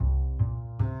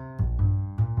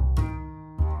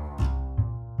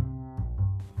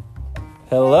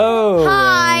Hello,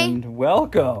 Hi. and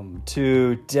welcome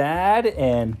to Dad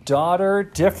and Daughter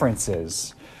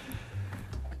Differences.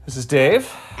 This is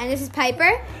Dave, And this is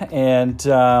Piper. and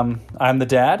I'm the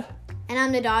dad, And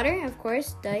I'm the daughter, of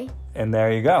course. Duh. and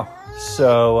there you go.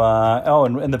 So,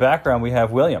 and in the background we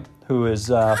have William, who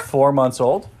is 4 months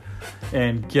old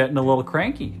and getting a little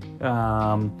cranky.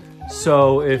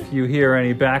 So if you hear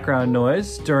any background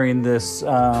noise during this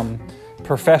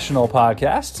professional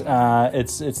podcast,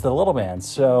 it's the little man.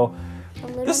 So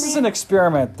this is an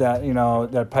experiment that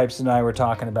that Pipes and I were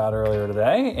talking about earlier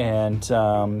today,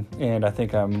 and I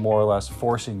think I'm more or less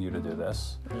forcing you to do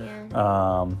this.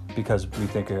 Yeah. Because I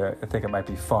think it might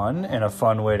be fun and a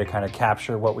fun way to kind of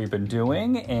capture what we've been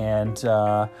doing and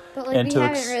But and we to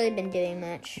haven't really been doing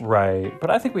much. right. But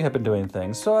I think we have been doing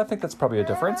things, so I think that's probably a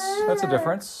difference. That's a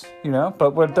difference,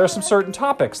 But there's some certain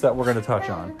topics that we're going to touch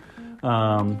on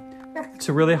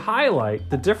to really highlight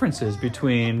the differences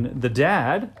between the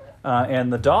dad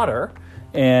and the daughter,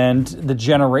 and the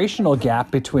generational gap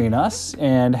between us,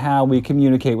 and how we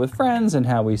communicate with friends, and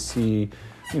how we see,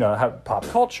 how pop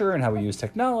culture, and how we use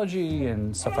technology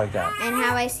and stuff like that. And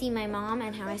how I see my mom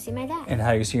and how I see my dad. And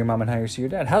how you see your mom and how you see your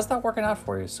dad. How's that working out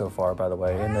for you so far, by the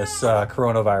way, in this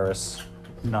coronavirus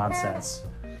nonsense?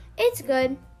 It's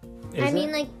good. Is I it?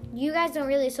 mean, you guys don't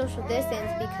really social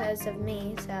distance because of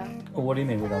me, so. What do you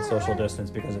mean we don't social distance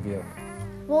because of you?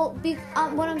 Well,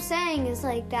 what I'm saying is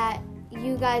that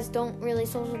you guys don't really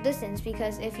social distance,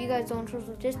 because if you guys don't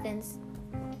social distance,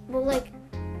 well,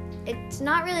 it's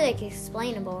not really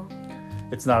explainable.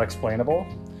 It's not explainable?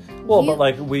 Well,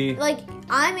 but we...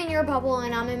 I'm in your bubble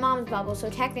and I'm in mom's bubble, so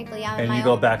technically I'm in my And you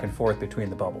go own. back and forth between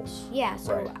the bubbles. Yeah,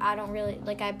 so Right. I don't really,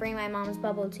 I bring my mom's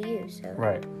bubble to you, so.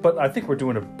 Right. But I think we're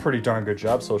doing a pretty darn good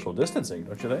job social distancing,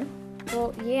 don't you think?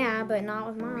 Well, yeah, but not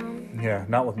with mom. Yeah,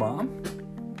 not with mom?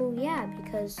 Well, yeah,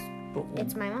 because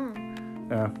it's my mom.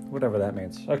 Whatever that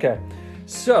means. Okay.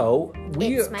 So,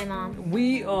 It's my mom.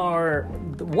 We are...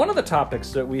 One of the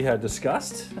topics that we had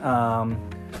discussed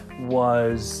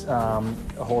was...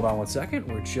 hold on one second.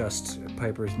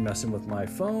 Piper's messing with my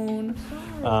phone.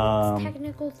 It's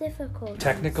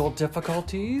Technical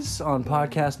difficulties on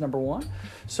podcast number 1.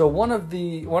 So one of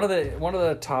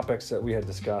the topics that we had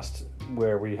discussed,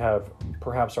 where we have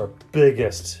perhaps our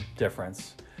biggest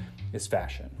difference, is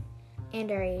fashion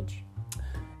And our age.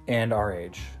 and our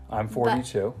age. I'm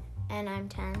 42. And I'm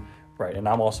 10. Right, and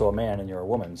I'm also a man and you're a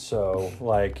woman. So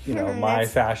my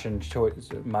fashion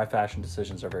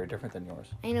decisions are very different than yours.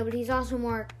 I know, but he's also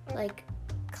more,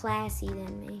 classy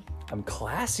than me. I'm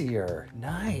classier.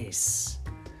 Nice.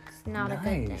 It's not a good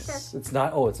thing. It's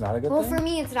not a good Well, thing? for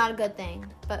me, it's not a good thing,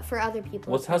 but for other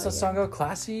people, it's How's that really song go?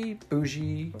 Classy,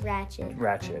 bougie, good. Ratchet.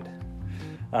 ratchet.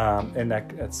 And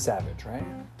that's savage, right?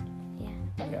 Yeah.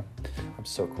 Yeah. I'm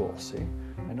so cool. See?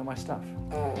 I know my stuff.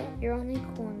 You're only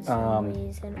cool in some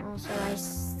ways, and also I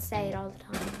say it all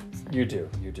the time. So. You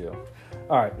do.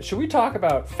 All right. Should we talk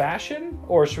about fashion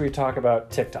or should we talk about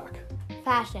TikTok?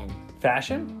 Fashion.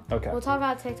 Fashion? Okay. We'll talk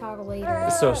about TikTok later.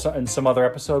 So in some other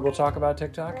episode, we'll talk about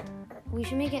TikTok? We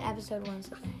should make an episode once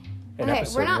a day. An Okay,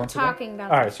 episode we're not once a day? talking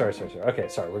about All right, that. sorry. Okay,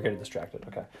 sorry, we're getting distracted.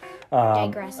 Okay.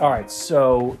 Digressing. All right,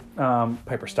 so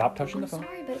Piper, stop touching the phone.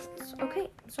 Sorry, but it's okay.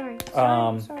 Sorry.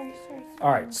 Sorry.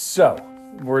 All right, so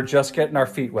we're just getting our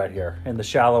feet wet here in the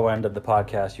shallow end of the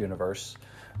podcast universe,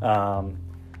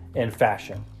 in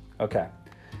fashion. Okay,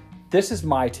 this is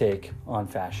my take on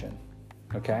fashion.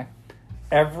 Okay,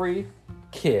 every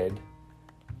kid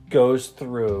goes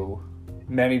through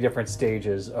many different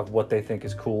stages of what they think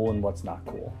is cool and what's not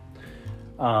cool.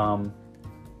 I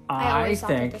always thought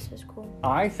that this was cool.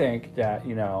 I think that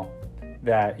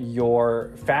that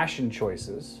your fashion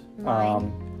choices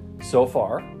so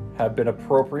far have been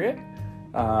appropriate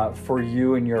for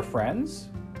you and your friends,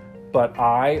 but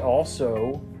I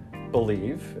also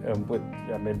believe,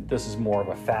 and this is more of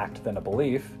a fact than a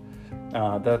belief,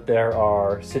 that there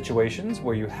are situations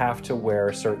where you have to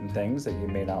wear certain things that you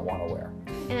may not want to wear.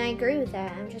 And I agree with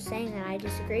that. I'm just saying that I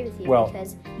disagree with you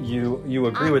because you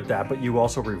agree with that, but you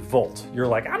also revolt. You're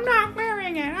like, I'm not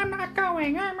wearing it. I'm not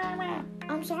going.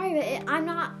 I'm sorry, but I'm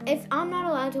not. If I'm not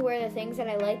allowed to wear the things that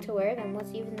I like to wear, then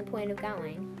what's even the point of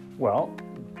going? Well,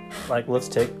 let's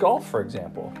take golf for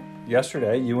example.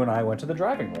 Yesterday, you and I went to the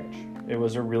driving range. It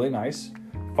was a really nice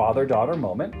father-daughter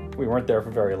moment. We weren't there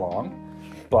for very long,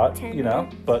 but 10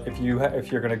 minutes. But if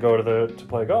you're going to go to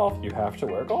play golf, you have to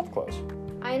wear golf clothes.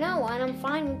 I know, and I'm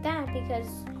fine with that because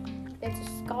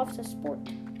golf's a sport.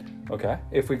 Okay.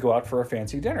 If we go out for a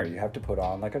fancy dinner, you have to put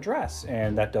on like a dress,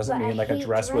 and that doesn't But mean I like a hate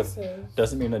dress dresses.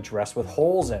 doesn't mean a dress with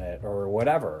holes in it or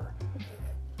whatever.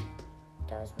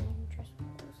 Does mean dress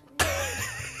with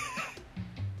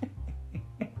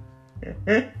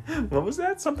What was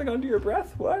that? Something under your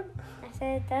breath? What? I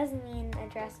said it does mean a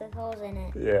dress with holes in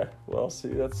it. Yeah, well, see,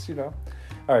 that's, All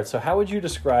right, so how would you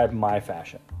describe my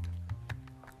fashion?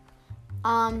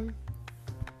 Sorry,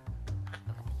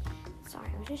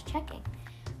 I was just checking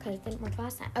because it didn't work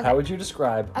last time. Okay. How would you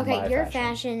describe my your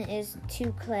fashion? fashion is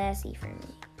too classy for me.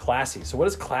 Classy. So what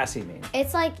does classy mean?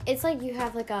 It's like you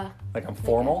have like a Like I'm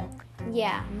formal?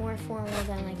 more formal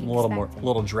than like A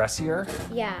little dressier?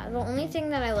 Yeah, the only thing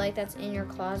that I like that's in your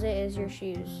closet is your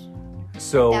shoes.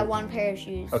 So That one pair of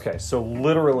shoes. okay, so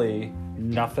literally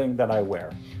nothing that I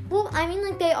wear. Well, I mean,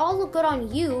 like, they all look good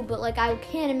on you, but, like, I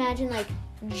can't imagine, like,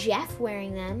 Jeff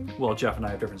wearing them. Well, Jeff and I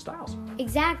have different styles.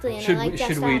 Exactly, and Should I like we,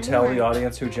 Jeff's should we style tell more. the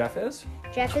audience who Jeff is?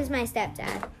 Jeff is my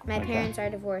stepdad. My Okay. parents are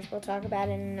divorced. We'll talk about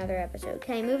it in another episode.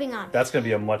 Okay, moving on. That's going to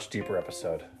be a much deeper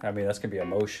episode. I mean, that's going to be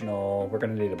emotional. We're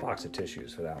going to need a box of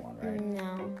tissues for that one, right?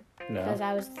 No, No? because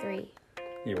I was 3.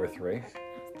 You were 3?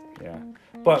 Yeah.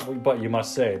 But you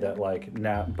must say that, like,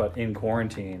 now, but in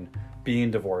quarantine,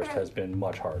 being divorced has been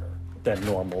much harder than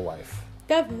normal life.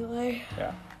 Definitely.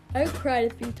 Yeah. I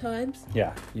cried a few times.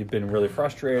 Yeah. You've been really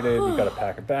frustrated. You've got to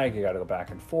pack a bag. You got to go back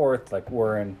and forth. Like,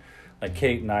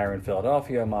 Kate and I are in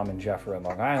Philadelphia. Mom and Jeff are in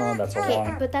Long Island. That's a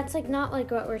long... But that's, like, not, like,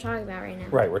 what we're talking about right now.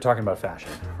 Right. We're talking about fashion.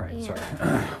 Right. Yeah.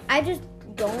 Sorry. I just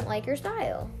don't like your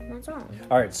style. That's all.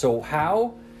 All right.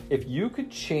 So if you could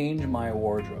change my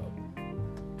wardrobe,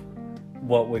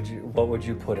 what would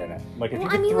you put in it? Like, if you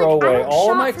could throw away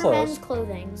all of my clothes. Men's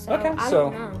clothing, so Okay, I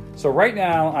don't know. so right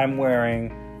now I'm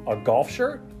wearing a golf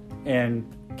shirt and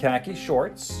khaki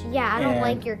shorts. Yeah, I don't and-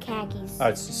 like your khakis. All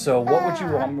right, so what would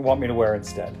you want me to wear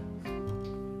instead?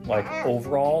 Like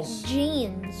overalls?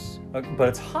 Jeans. But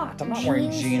it's hot. I'm not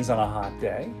wearing Jeans? jeans on a hot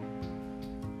day.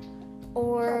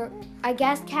 Or I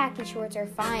guess khaki shorts are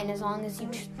fine as long as you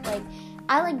like.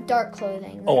 I like dark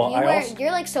clothing. Like, Oh, well,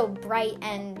 you're like so bright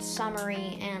and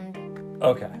summery and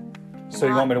Okay. So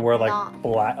you want me to wear like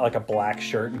not- like a black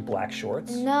shirt and black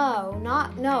shorts? no.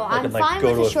 Like I'm and, fine go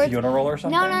with to the a shorts. funeral or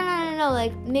something? No.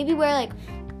 Like maybe wear like.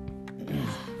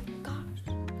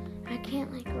 Gosh, I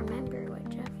can't like remember what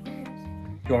Jeff wears.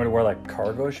 You want me to wear like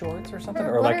cargo shorts or something,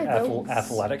 or What like are those?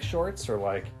 athletic shorts, or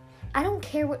like? I don't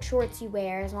care what shorts you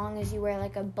wear as long as you wear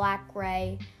like a black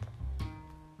gray.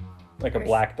 Like a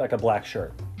black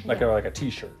shirt, like a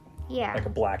t-shirt, Yeah. like a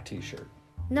black t-shirt,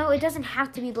 No, it doesn't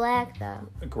have to be black though.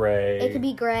 a gray. It could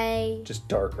be gray. just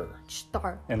darker Just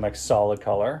dark. and like solid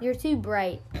color. You're too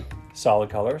bright. Solid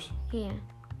colors. Yeah.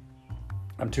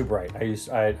 I'm too bright.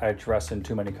 I dress in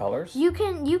too many colors. You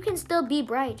can still be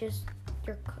bright. Just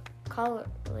your color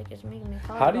like is making me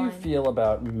colorblind. How do you feel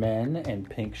about men and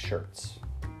pink shirts?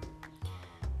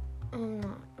 I'm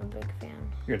not a big fan,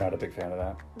 You're not a big fan of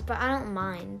that. but I don't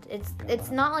mind.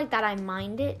 It's not like that. I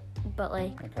mind it, but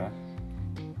like Okay.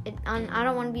 I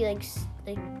don't want to be like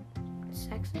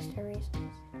sexist or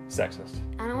racist. Sexist.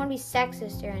 I don't want to be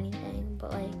sexist or anything,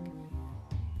 but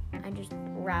like I just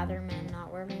rather men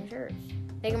not wear pink shirts.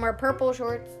 They can wear purple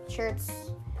shirts.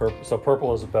 So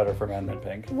purple is better for men than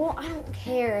pink. Well, I don't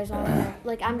care as long as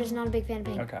like I'm just not a big fan of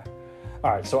pink. Okay.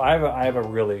 All right. So I have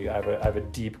a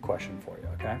deep question for you.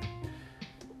 Okay.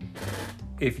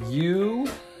 If you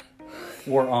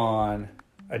were on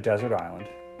a desert island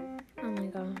Oh my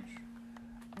gosh.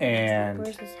 and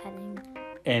Where's this heading?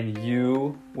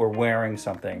 you were wearing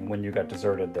something when you got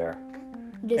deserted there,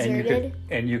 Deserted?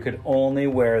 and you could only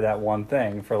wear that one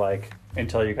thing for like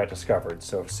until you got discovered.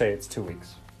 So say it's 2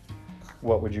 weeks.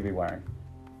 What would you be wearing?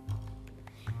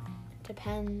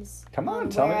 Depends. Come on,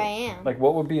 tell where me. I am. Like,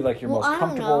 what would be like your Well, most I don't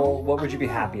comfortable? know. What I would you be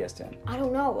don't know. happiest in? I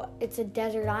don't know. It's a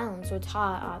desert island, so it's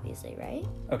hot, obviously, right?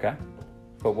 Okay.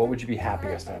 But what would you be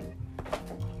happiest in?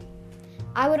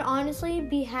 I would honestly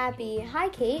be happy. Hi,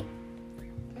 Kate.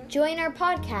 Join our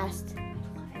podcast. I'm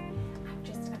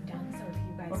done, so if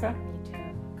you guys Okay. need to,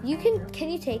 You can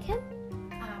you take him?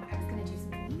 I was gonna do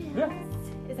some emails.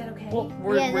 Yeah. Is that okay? Well,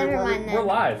 never mind then. we're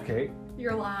live, Kate.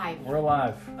 You're live. We're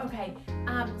live. Okay.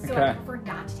 So Okay. I prefer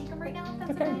not to take them right now. If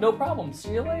that's Okay, no problem.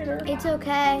 See you later. It's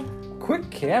okay. Quick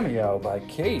cameo by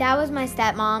Kate. That was my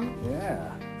stepmom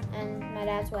Yeah. and my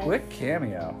dad's wife. Quick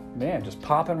cameo. Man, just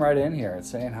popping right in here and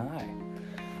saying hi.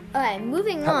 Okay,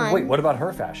 moving on. Wait, what about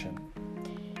her fashion?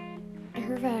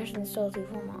 Her fashion's still too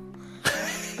formal.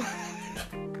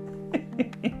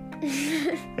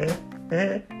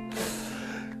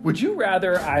 Would you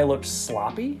rather I looked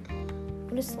sloppy?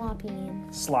 What does sloppy mean?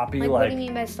 Sloppy, Like, what do you like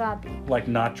mean by sloppy?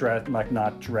 not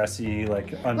dressy,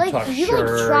 like Like, untucked you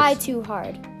shirts. like try too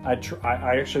hard. I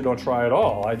actually don't try at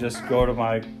all. I just go to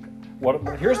my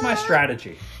here's my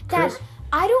strategy. Dad,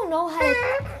 I don't know how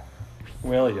to...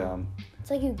 William. It's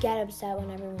like you get upset when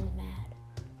everyone's mad.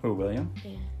 Who, William?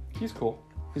 Yeah. He's cool.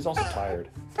 He's also tired.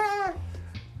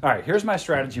 All right, here's my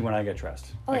strategy when I get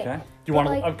dressed. Okay. Okay. Do you want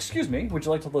to? Like- excuse me. Would you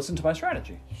like to listen to my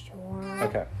strategy? Sure.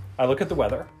 Okay. I look at the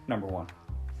weather. Number one.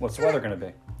 What's the weather going to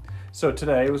be? So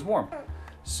today it was warm.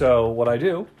 So what I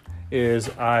do is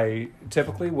I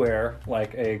typically wear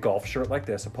like a golf shirt like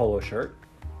this, a polo shirt.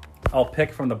 I'll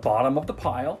pick from the bottom of the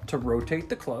pile to rotate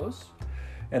the clothes,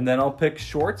 and then I'll pick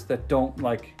shorts that don't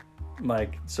like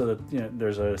so that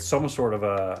there's some sort of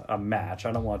a match.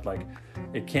 I don't want like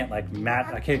it can't like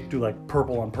I can't do like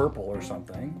purple on purple or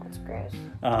something. That's gross.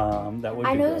 That would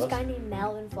I be know gross. this guy named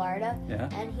Mel in Florida, Yeah.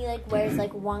 and he like wears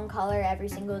like one color every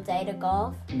single day to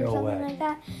golf or No something way. like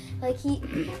that. Like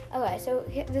okay, so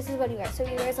this is what he wears. So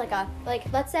he wears like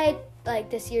let's say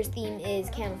like this year's theme is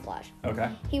camouflage. Okay.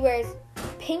 He wears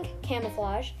pink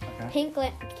camouflage, Okay. pink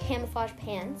camouflage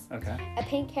pants, Okay. a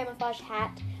pink camouflage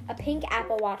hat, a pink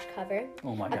Apple Watch cover,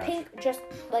 Oh my a gosh.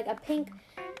 pink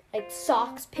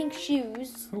socks, pink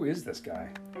shoes, Who is this guy?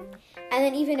 and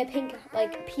then even a pink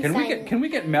like peace Can sign. we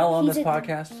get Mel on He's this a-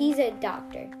 podcast? He's a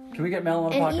doctor. Can we get Mel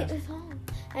on the podcast?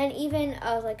 And even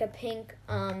like a pink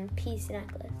peace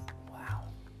necklace. Wow.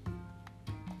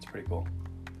 That's pretty cool.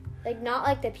 Like not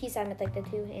like the peace sign with like the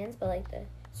two hands, but like the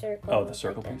circle. Oh, with, the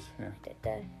circle like, piece?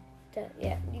 Yeah.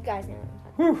 Yeah, you guys know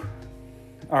what I'm talking Whew.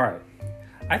 All right.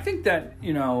 I think that,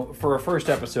 for a first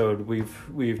episode,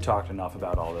 we've talked enough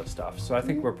about all this stuff. So I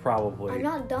think we're probably... I'm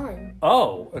not done.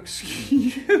 Oh,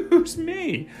 excuse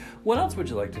me. What else would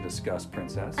you like to discuss,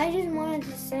 Princess? I just wanted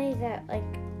to say that like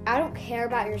I don't care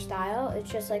about your style.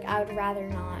 It's just like I would rather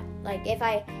not. Like if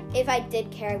I did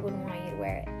care, I wouldn't want you to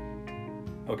wear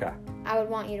it. Okay. I would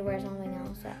want you to wear something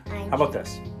else. How about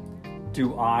this?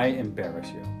 Do I embarrass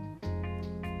you?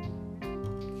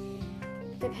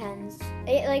 Depends.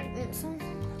 Some.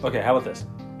 Okay, how about this?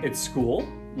 It's school,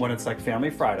 when it's like Family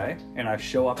Friday, and I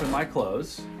show up in my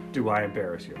clothes. Do I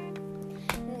embarrass you?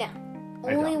 No.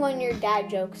 I Only don't. when your dad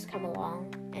jokes come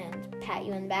along and pat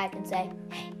you in the back and say,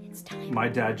 "Hey, it's time." My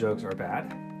dad jokes are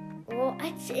bad. Well,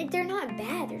 they're not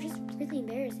bad. They're just really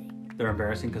embarrassing. They're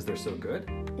embarrassing because they're so good.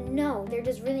 No, they're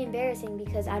just really embarrassing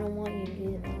because I don't want you to do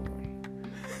them anymore.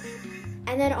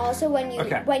 And then also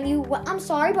Okay. I'm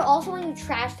sorry, but also when you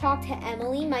trash talk to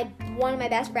Emily, one of my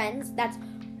best friends, that's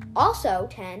also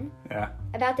 10, Yeah.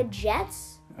 about the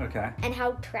Jets Okay. and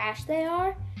how trash they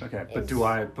are. Okay. But do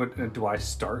I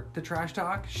start the trash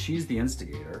talk? She's the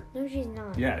instigator. No, she's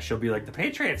not. Yeah, she'll be like, the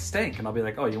Patriots stink. And I'll be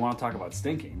like, oh, you want to talk about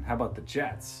stinking? How about the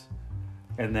Jets?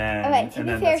 And then... Okay, to and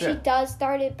be then fair, that's she it. does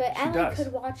start it, but She Emily does.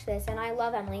 could watch this, and I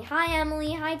love Emily. Hi,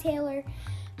 Emily. Hi, Taylor.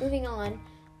 Moving on.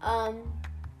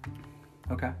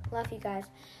 Okay. Love you guys.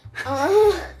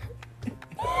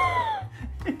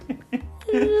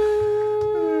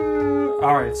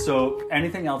 All right, so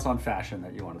anything else on fashion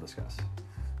that you want to discuss?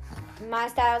 My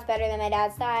style's better than my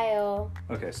dad's style.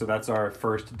 Okay, so that's our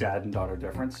first dad and daughter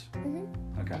difference.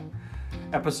 Mm-hmm. Okay.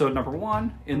 Episode number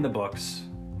 1 in the books.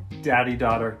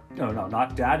 Daddy-daughter... No,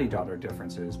 not daddy-daughter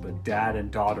differences, but dad and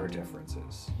daughter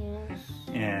differences. Yes.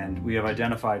 And we have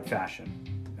identified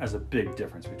fashion as a big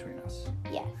difference between us.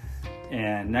 Yes.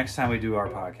 And next time we do our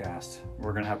podcast,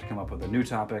 we're going to have to come up with a new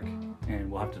topic, and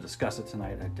we'll have to discuss it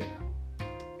tonight at dinner.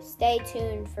 Stay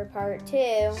tuned for part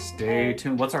 2. Stay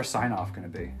tuned. What's our sign-off going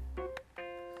to be?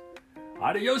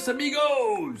 Adios,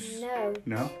 amigos! No.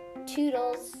 No?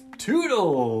 Toodles.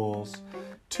 Toodles!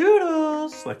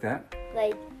 Toodles! Like that?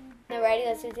 Like, no, ready?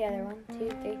 Let's do the other one. 2,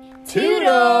 3.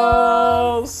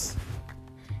 Toodles!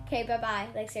 Okay, bye-bye.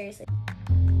 Like, seriously.